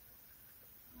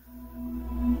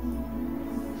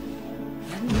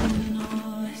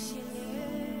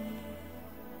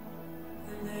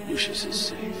 Lucius is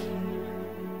safe.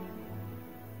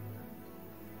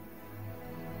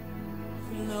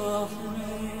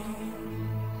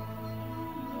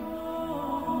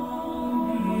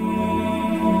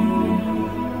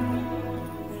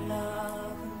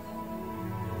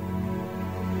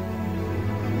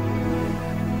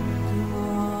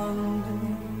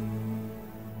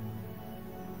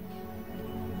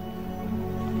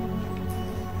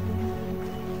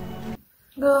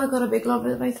 Oh, I got a big lump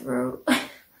in my throat.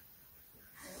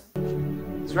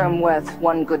 Is Rome worth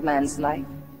one good man's life?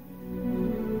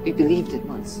 We believed it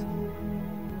once.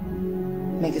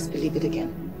 Make us believe it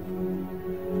again.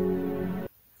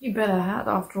 You better had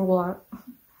after all that.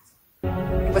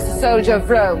 He was a soldier of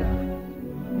Rome.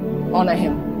 Honor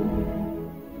him.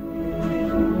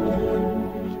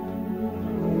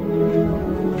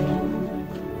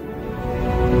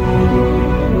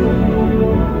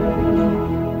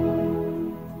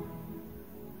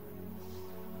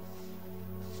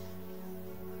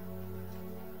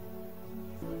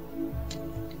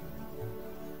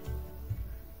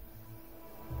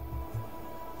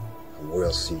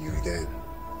 We'll see you again.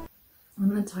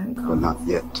 When the time comes. But not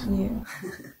yet. Yeah.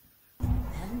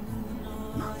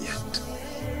 Not yet.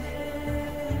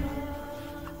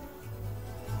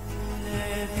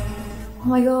 Oh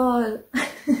my god.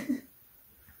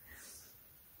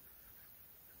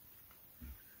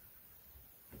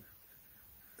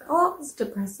 Oh, it's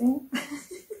depressing.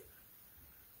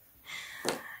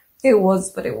 It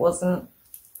was, but it wasn't.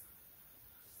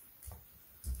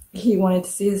 He wanted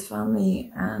to see his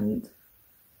family and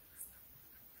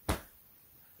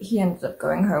he ended up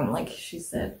going home, like she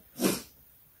said.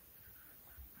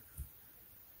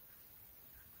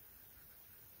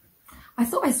 I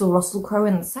thought I saw Russell Crowe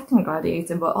in the second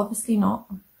Gladiator, but obviously not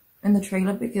in the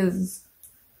trailer because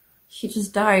he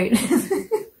just died.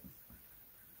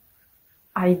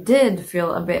 I did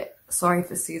feel a bit sorry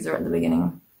for Caesar at the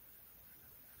beginning.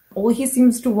 All he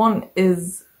seems to want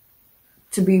is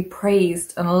to be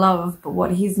praised and loved, but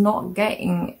what he's not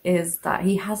getting is that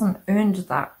he hasn't earned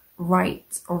that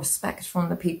right or respect from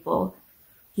the people.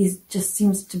 He just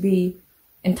seems to be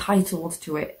entitled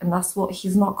to it, and that's what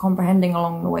he's not comprehending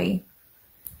along the way.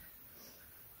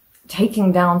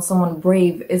 Taking down someone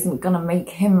brave isn't gonna make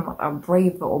him a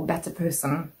braver or better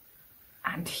person,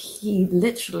 and he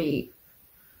literally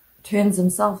turns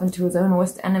himself into his own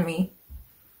worst enemy.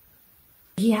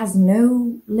 He has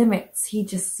no limits. He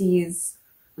just sees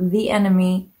the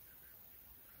enemy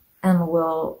and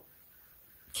will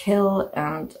kill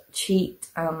and cheat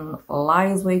and lie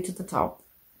his way to the top.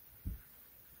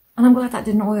 And I'm glad that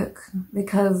didn't work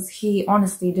because he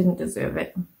honestly didn't deserve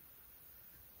it.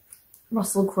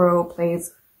 Russell Crowe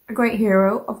plays a great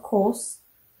hero, of course.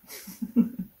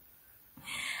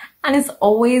 And it's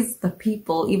always the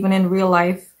people, even in real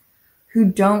life, who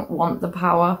don't want the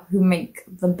power, who make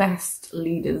the best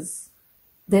leaders.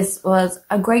 This was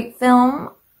a great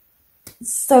film.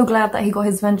 So glad that he got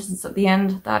his vengeance at the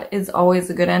end. That is always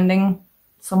a good ending.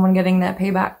 Someone getting their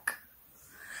payback.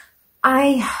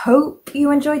 I hope you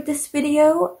enjoyed this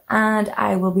video and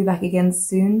I will be back again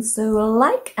soon. So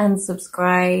like and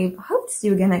subscribe. Hope to see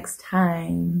you again next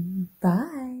time.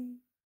 Bye.